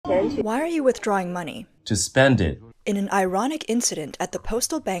Why are you withdrawing money? To spend it. In an ironic incident at the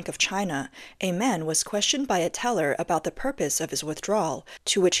Postal Bank of China, a man was questioned by a teller about the purpose of his withdrawal,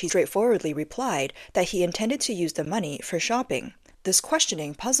 to which he straightforwardly replied that he intended to use the money for shopping. This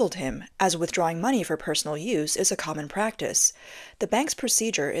questioning puzzled him, as withdrawing money for personal use is a common practice. The bank's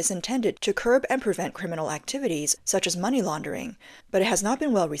procedure is intended to curb and prevent criminal activities such as money laundering, but it has not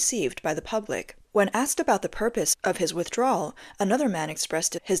been well received by the public. When asked about the purpose of his withdrawal, another man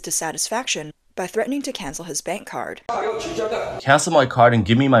expressed his dissatisfaction by threatening to cancel his bank card. Cancel my card and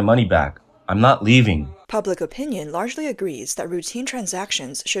give me my money back. I'm not leaving. Public opinion largely agrees that routine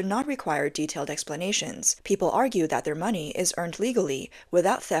transactions should not require detailed explanations. People argue that their money is earned legally,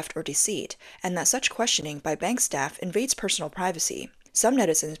 without theft or deceit, and that such questioning by bank staff invades personal privacy. Some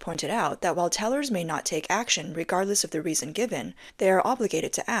netizens pointed out that while tellers may not take action regardless of the reason given, they are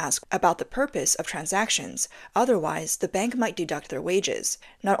obligated to ask about the purpose of transactions, otherwise the bank might deduct their wages.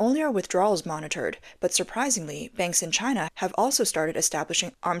 Not only are withdrawals monitored, but surprisingly, banks in China have also started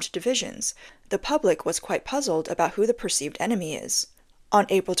establishing armed divisions. The public was quite puzzled about who the perceived enemy is. On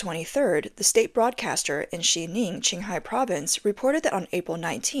April 23rd, the state broadcaster in Xining, Qinghai Province, reported that on April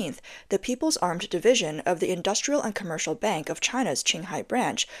 19th, the People's Armed Division of the Industrial and Commercial Bank of China's Qinghai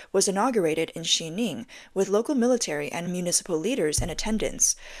branch was inaugurated in Xining, with local military and municipal leaders in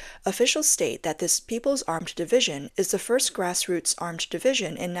attendance. Officials state that this People's Armed Division is the first grassroots armed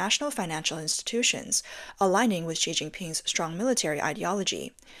division in national financial institutions, aligning with Xi Jinping's strong military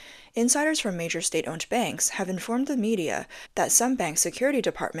ideology. Insiders from major state-owned banks have informed the media that some bank security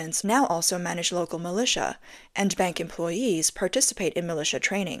departments now also manage local militia, and bank employees participate in militia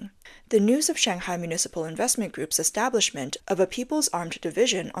training. The news of Shanghai Municipal Investment Group's establishment of a People's Armed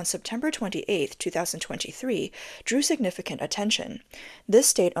Division on September 28, 2023, drew significant attention. This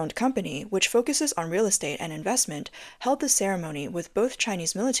state-owned company, which focuses on real estate and investment, held the ceremony with both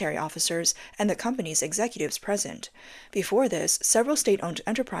Chinese military officers and the company's executives present. Before this, several state-owned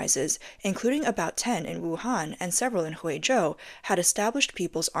enterprises, including about 10 in Wuhan and several in Huizhou, had established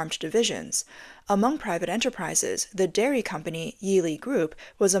People's Armed Divisions. Among private enterprises, the dairy company Yili Group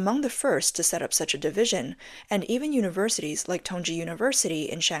was among the first to set up such a division, and even universities like Tongji University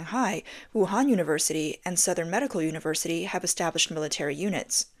in Shanghai, Wuhan University, and Southern Medical University have established military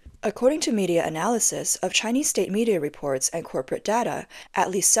units. According to media analysis of Chinese state media reports and corporate data, at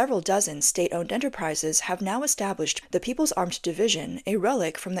least several dozen state-owned enterprises have now established the People's Armed Division, a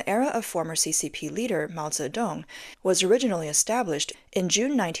relic from the era of former CCP leader Mao Zedong, was originally established in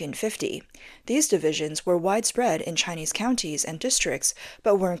June 1950. These divisions were widespread in Chinese counties and districts,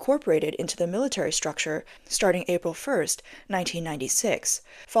 but were incorporated into the military structure starting April 1, 1996.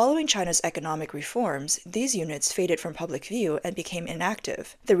 Following China's economic reforms, these units faded from public view and became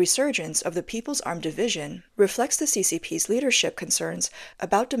inactive. The resurgence of the People's Armed Division reflects the CCP's leadership concerns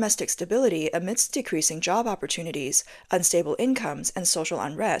about domestic stability amidst decreasing job opportunities, unstable incomes, and social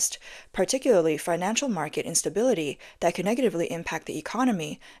unrest, particularly financial market instability that could negatively impact the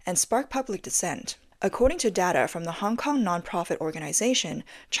economy and spark public dissent. According to data from the Hong Kong nonprofit organization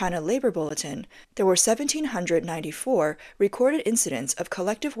China Labor Bulletin, there were 1,794 recorded incidents of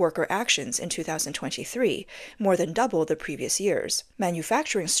collective worker actions in 2023, more than double the previous years.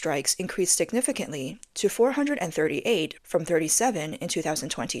 Manufacturing strikes increased significantly to 438 from 37 in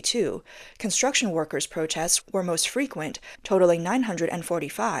 2022. Construction workers' protests were most frequent, totaling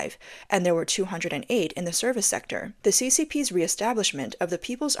 945, and there were 208 in the service sector. The CCP's reestablishment of the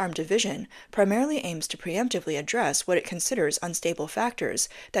People's Armed Division primarily aims to preemptively address what it considers unstable factors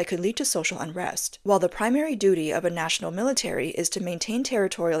that could lead to social unrest. While the primary duty of a national military is to maintain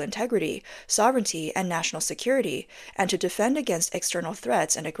territorial integrity, sovereignty, and national security, and to defend against external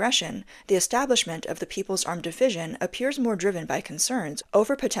threats and aggression, the establishment of the People's Armed Division appears more driven by concerns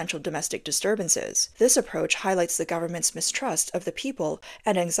over potential domestic disturbances. This approach highlights the government's mistrust of the people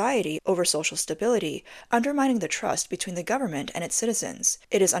and anxiety over social stability, undermining the trust between the government and its citizens.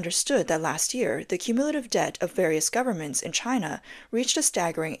 It is understood that last year, the cumulative debt of various governments in China reached a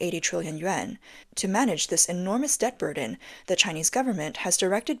staggering 80 trillion yuan. To manage this enormous debt burden, the Chinese government has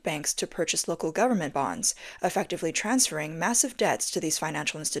directed banks to purchase local government bonds, effectively transferring massive debts to these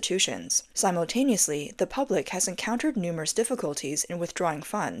financial institutions. Simultaneously, the public has encountered numerous difficulties in withdrawing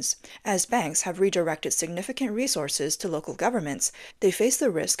funds. As banks have redirected significant resources to local governments, they face the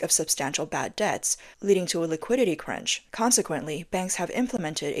risk of substantial bad debts, leading to a liquidity crunch. Consequently, banks have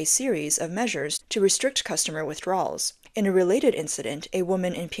implemented a series of measures to restrict customer withdrawals. In a related incident, a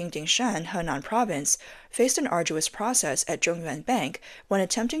woman in Pingdingshan, Henan Province, faced an arduous process at Zhongyuan Bank when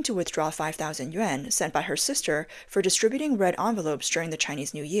attempting to withdraw 5,000 yuan sent by her sister for distributing red envelopes during the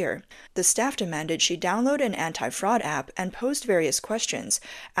Chinese New Year. The staff demanded she download an anti-fraud app and posed various questions,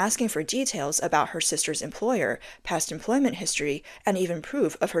 asking for details about her sister's employer, past employment history, and even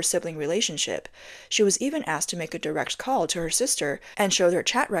proof of her sibling relationship. She was even asked to make a direct call to her sister and show their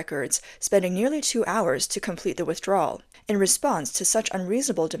chat records, spending nearly 2 hours to complete the withdrawal. In response to such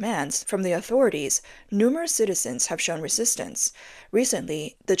unreasonable demands from the authorities, numerous citizens have shown resistance.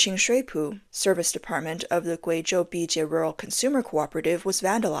 Recently, the Qinghai Service Department of the Guizhou Bijie Rural Consumer Cooperative was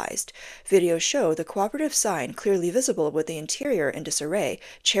vandalized. Videos show the cooperative sign clearly visible with the interior in disarray,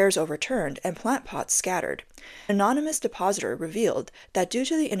 chairs overturned, and plant pots scattered. An anonymous depositor revealed that due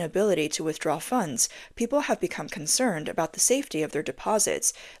to the inability to withdraw funds, people have become concerned about the safety of their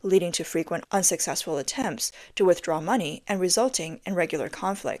deposits, leading to frequent unsuccessful attempts to withdraw money and resulting in regular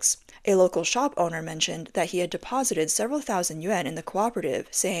conflicts. A local shop owner mentioned that he had deposited several thousand yuan in the cooperative,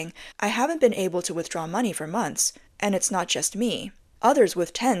 saying, "I haven't been able to withdraw money for months, and it's not just me." Others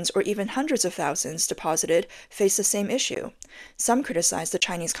with tens or even hundreds of thousands deposited face the same issue. Some criticize the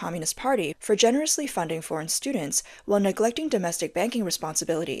Chinese Communist Party for generously funding foreign students while neglecting domestic banking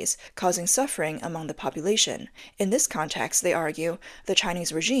responsibilities, causing suffering among the population. In this context, they argue, the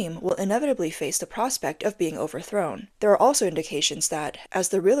Chinese regime will inevitably face the prospect of being overthrown. There are also indications that, as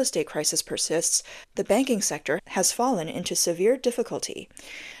the real estate crisis persists, the banking sector has fallen into severe difficulty.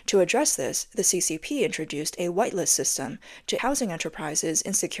 To address this, the CCP introduced a whitelist system to housing enterprises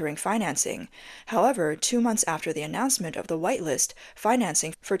in securing financing. However, 2 months after the announcement of the whitelist,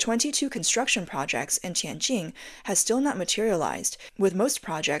 financing for 22 construction projects in Tianjin has still not materialized, with most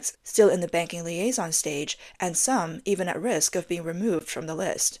projects still in the banking liaison stage and some even at risk of being removed from the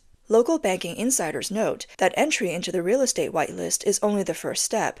list. Local banking insiders note that entry into the real estate whitelist is only the first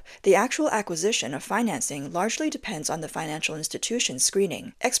step. The actual acquisition of financing largely depends on the financial institution's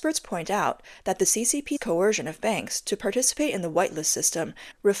screening. Experts point out that the CCP coercion of banks to participate in the whitelist system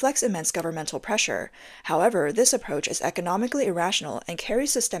reflects immense governmental pressure. However, this approach is economically irrational and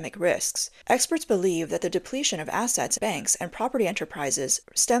carries systemic risks. Experts believe that the depletion of assets, banks, and property enterprises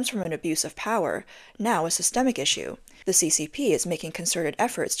stems from an abuse of power, now a systemic issue. The CCP is making concerted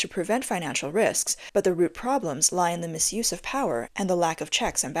efforts to prevent financial risks, but the root problems lie in the misuse of power and the lack of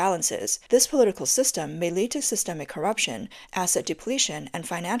checks and balances. This political system may lead to systemic corruption, asset depletion, and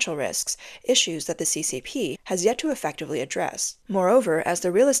financial risks, issues that the CCP has yet to effectively address. Moreover, as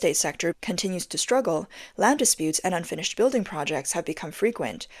the real estate sector continues to struggle, land disputes and unfinished building projects have become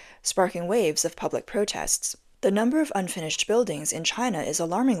frequent, sparking waves of public protests. The number of unfinished buildings in China is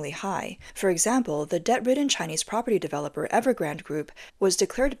alarmingly high. For example, the debt-ridden Chinese property developer Evergrande Group was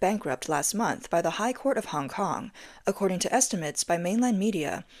declared bankrupt last month by the High Court of Hong Kong. According to estimates by mainland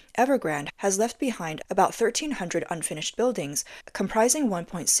media, Evergrande has left behind about 1,300 unfinished buildings, comprising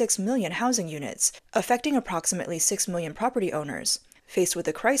 1.6 million housing units, affecting approximately 6 million property owners. Faced with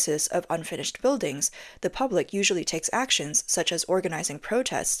the crisis of unfinished buildings, the public usually takes actions such as organizing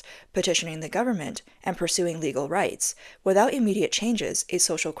protests, petitioning the government, and pursuing legal rights. Without immediate changes, a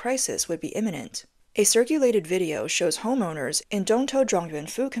social crisis would be imminent. A circulated video shows homeowners in Dongtou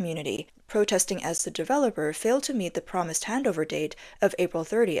Zhuangyuanfu community protesting as the developer failed to meet the promised handover date of April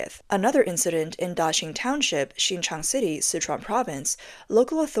 30th. Another incident in Daxing Township, Xinchang City, Sichuan Province,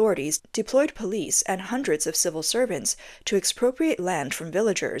 local authorities deployed police and hundreds of civil servants to expropriate land from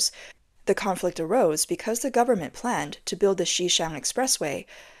villagers. The conflict arose because the government planned to build the Xishan Expressway,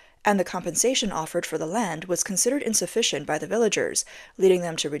 and the compensation offered for the land was considered insufficient by the villagers, leading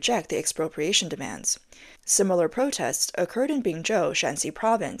them to reject the expropriation demands. Similar protests occurred in Bingzhou, Shanxi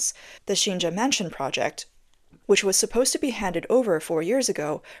Province. The Xinzhen Mansion project, which was supposed to be handed over 4 years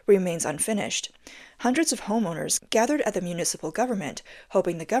ago, remains unfinished. Hundreds of homeowners gathered at the municipal government,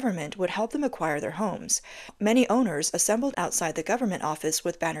 hoping the government would help them acquire their homes. Many owners assembled outside the government office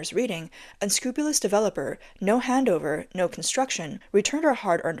with banners reading, "Unscrupulous developer, no handover, no construction, returned our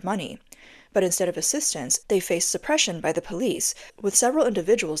hard-earned money." But instead of assistance, they faced suppression by the police, with several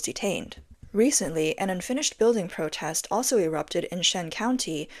individuals detained. Recently, an unfinished building protest also erupted in Shen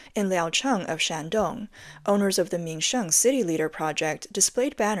County in Liaocheng of Shandong. Owners of the Mingsheng City Leader project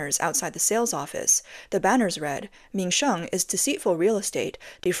displayed banners outside the sales office. The banners read, "Mingsheng is deceitful real estate,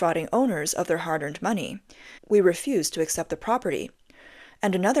 defrauding owners of their hard-earned money. We refuse to accept the property."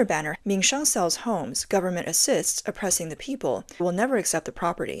 And another banner, "Mingsheng sells homes, government assists, oppressing the people, will never accept the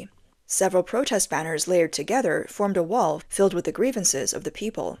property." Several protest banners layered together formed a wall filled with the grievances of the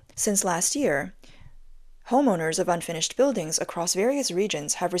people. Since last year, Homeowners of unfinished buildings across various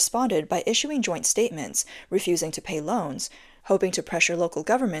regions have responded by issuing joint statements, refusing to pay loans, hoping to pressure local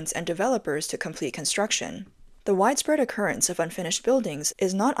governments and developers to complete construction. The widespread occurrence of unfinished buildings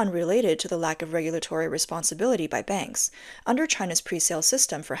is not unrelated to the lack of regulatory responsibility by banks. Under China's pre-sale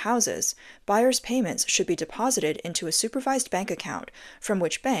system for houses, buyers' payments should be deposited into a supervised bank account, from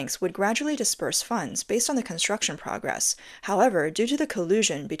which banks would gradually disperse funds based on the construction progress. However, due to the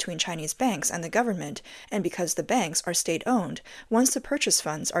collusion between Chinese banks and the government, and because the banks are state-owned, once the purchase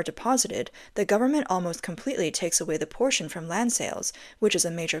funds are deposited, the government almost completely takes away the portion from land sales, which is a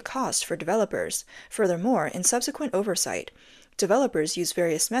major cost for developers. Furthermore, in subsequent oversight, developers use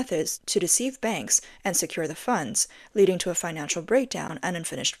various methods to deceive banks and secure the funds, leading to a financial breakdown and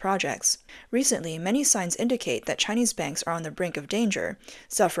unfinished projects. Recently, many signs indicate that Chinese banks are on the brink of danger,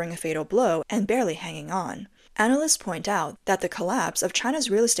 suffering a fatal blow and barely hanging on. Analysts point out that the collapse of China's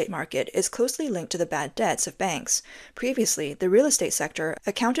real estate market is closely linked to the bad debts of banks. Previously, the real estate sector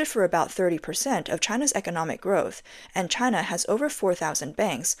accounted for about 30% of China's economic growth, and China has over 4,000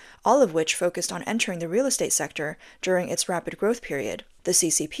 banks, all of which focused on entering the real estate sector during its rapid growth period. The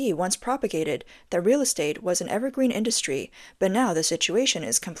CCP once propagated that real estate was an evergreen industry, but now the situation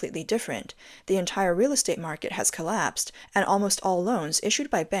is completely different. The entire real estate market has collapsed, and almost all loans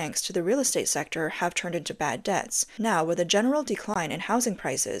issued by banks to the real estate sector have turned into bad debts. Now, with a general decline in housing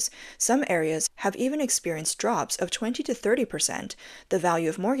prices, some areas have even experienced drops of 20 to 30%. The value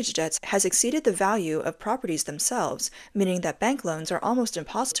of mortgage debts has exceeded the value of properties themselves, meaning that bank loans are almost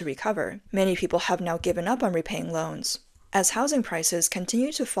impossible to recover. Many people have now given up on repaying loans. As housing prices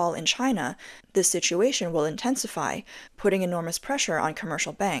continue to fall in China, this situation will intensify, putting enormous pressure on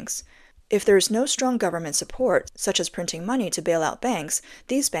commercial banks. If there is no strong government support, such as printing money to bail out banks,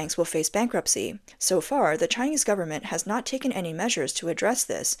 these banks will face bankruptcy. So far, the Chinese government has not taken any measures to address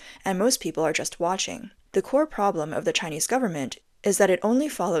this, and most people are just watching. The core problem of the Chinese government is that it only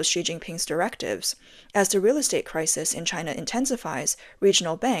follows Xi Jinping's directives. As the real estate crisis in China intensifies,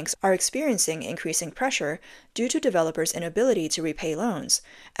 regional banks are experiencing increasing pressure due to developers' inability to repay loans,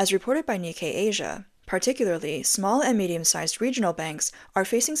 as reported by Nikkei Asia. Particularly, small and medium-sized regional banks are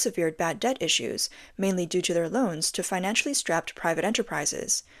facing severe bad debt issues, mainly due to their loans to financially strapped private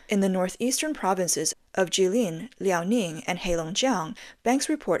enterprises. In the northeastern provinces of Jilin, Liaoning, and Heilongjiang, banks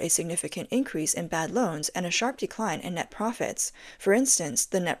report a significant increase in bad loans and a sharp decline in net profits. For instance,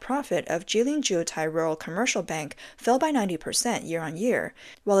 the net profit of Jilin Jiutai Rural Commercial Bank fell by 90% year-on-year,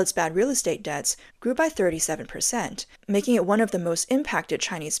 while its bad real estate debts grew by 37%, making it one of the most impacted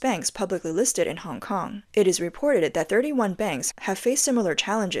Chinese banks publicly listed in Hong Kong. It is reported that 31 banks have faced similar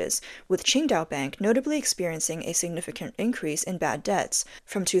challenges, with Qingdao Bank notably experiencing a significant increase in bad debts.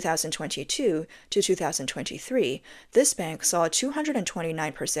 From 2022 to 2023, this bank saw a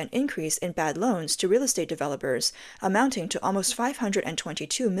 229% increase in bad loans to real estate developers, amounting to almost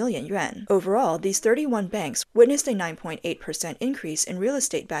 522 million yuan. Overall, these 31 banks witnessed a 9.8% increase in real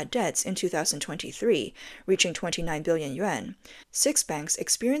estate bad debts in 2023, reaching 29 billion yuan. 6 banks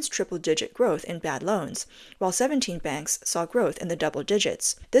experienced triple-digit growth in bad loans, while 17 banks saw growth in the double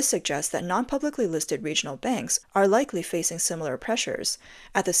digits. This suggests that non-publicly listed regional banks are likely facing similar pressures.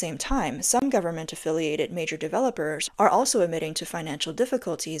 At the same time, some government-affiliated major developers are also admitting to financial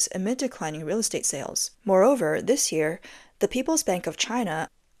difficulties amid declining real estate sales. Moreover, this year, the People's Bank of China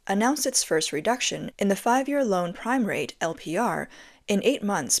announced its first reduction in the 5-year loan prime rate, LPR, in 8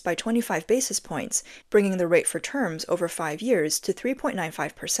 months by 25 basis points, bringing the rate for terms over 5 years to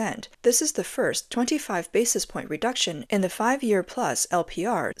 3.95%. This is the first 25 basis point reduction in the 5-year plus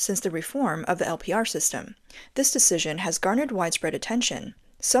LPR since the reform of the LPR system. This decision has garnered widespread attention.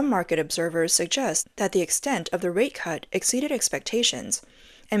 Some market observers suggest that the extent of the rate cut exceeded expectations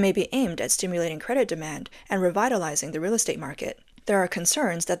and may be aimed at stimulating credit demand and revitalizing the real estate market. There are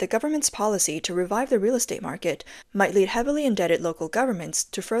concerns that the government's policy to revive the real estate market might lead heavily indebted local governments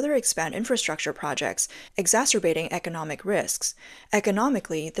to further expand infrastructure projects, exacerbating economic risks.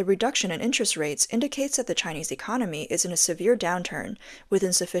 Economically, the reduction in interest rates indicates that the Chinese economy is in a severe downturn, with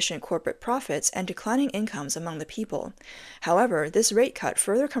insufficient corporate profits and declining incomes among the people. However, this rate cut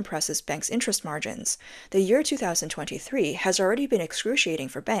further compresses banks' interest margins. The year 2023 has already been excruciating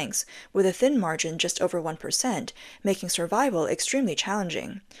for banks, with a thin margin just over 1%, making survival extremely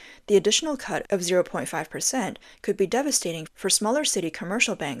challenging. The additional cut of 0.5% could be devastating for smaller city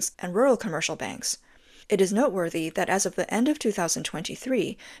commercial banks and rural commercial banks. It is noteworthy that as of the end of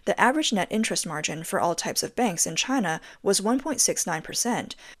 2023, the average net interest margin for all types of banks in China was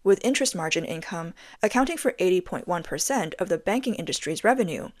 1.69%, with interest margin income accounting for 80.1% of the banking industry's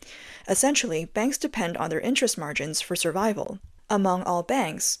revenue. Essentially, banks depend on their interest margins for survival. Among all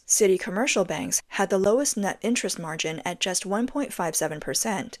banks, city commercial banks had the lowest net interest margin at just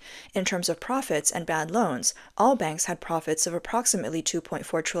 1.57%. In terms of profits and bad loans, all banks had profits of approximately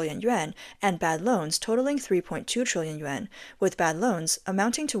 2.4 trillion yuan and bad loans totaling 3.2 trillion yuan, with bad loans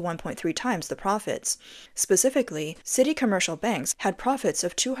amounting to 1.3 times the profits. Specifically, city commercial banks had profits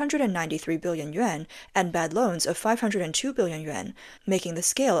of 293 billion yuan and bad loans of 502 billion yuan, making the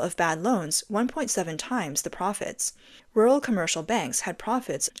scale of bad loans 1.7 times the profits. Rural commercial banks had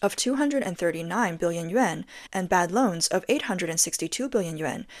profits of 239 billion yuan and bad loans of 862 billion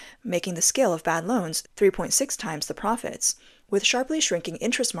yuan, making the scale of bad loans 3.6 times the profits. With sharply shrinking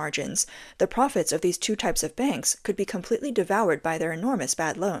interest margins, the profits of these two types of banks could be completely devoured by their enormous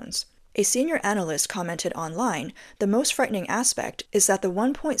bad loans. A senior analyst commented online, "The most frightening aspect is that the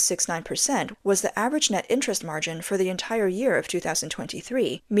 1.69% was the average net interest margin for the entire year of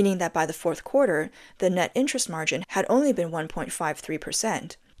 2023, meaning that by the fourth quarter, the net interest margin had only been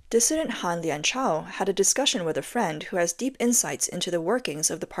 1.53%. Dissident Han Lianchao had a discussion with a friend who has deep insights into the workings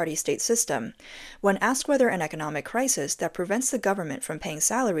of the party-state system. When asked whether an economic crisis that prevents the government from paying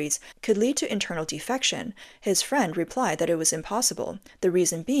salaries could lead to internal defection, his friend replied that it was impossible, the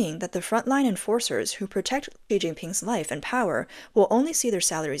reason being that the frontline enforcers who protect Xi Jinping's life and power will only see their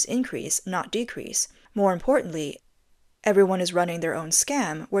salaries increase, not decrease. More importantly, everyone is running their own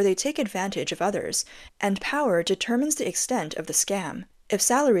scam where they take advantage of others, and power determines the extent of the scam. If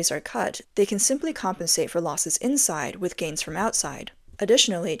salaries are cut, they can simply compensate for losses inside with gains from outside.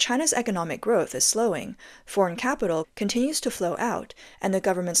 Additionally, China's economic growth is slowing, foreign capital continues to flow out, and the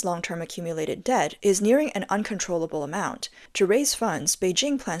government's long-term accumulated debt is nearing an uncontrollable amount. To raise funds,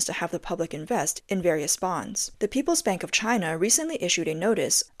 Beijing plans to have the public invest in various bonds. The People's Bank of China recently issued a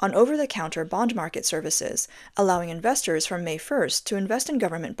notice on over-the-counter bond market services, allowing investors from May 1st to invest in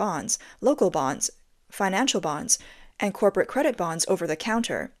government bonds, local bonds, financial bonds, and corporate credit bonds over the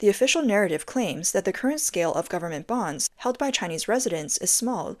counter. The official narrative claims that the current scale of government bonds held by Chinese residents is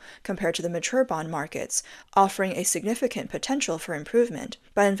small compared to the mature bond markets, offering a significant potential for improvement.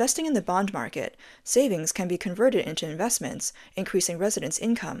 By investing in the bond market, savings can be converted into investments, increasing residents'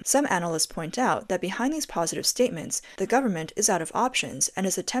 income. Some analysts point out that behind these positive statements, the government is out of options and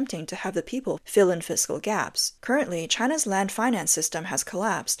is attempting to have the people fill in fiscal gaps. Currently, China's land finance system has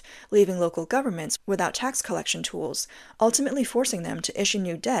collapsed, leaving local governments without tax collection tools, ultimately forcing them to issue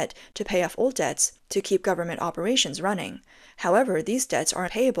new debt to pay off old debts to keep government operations running. However, these debts are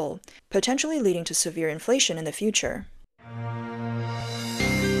unpayable, potentially leading to severe inflation in the future.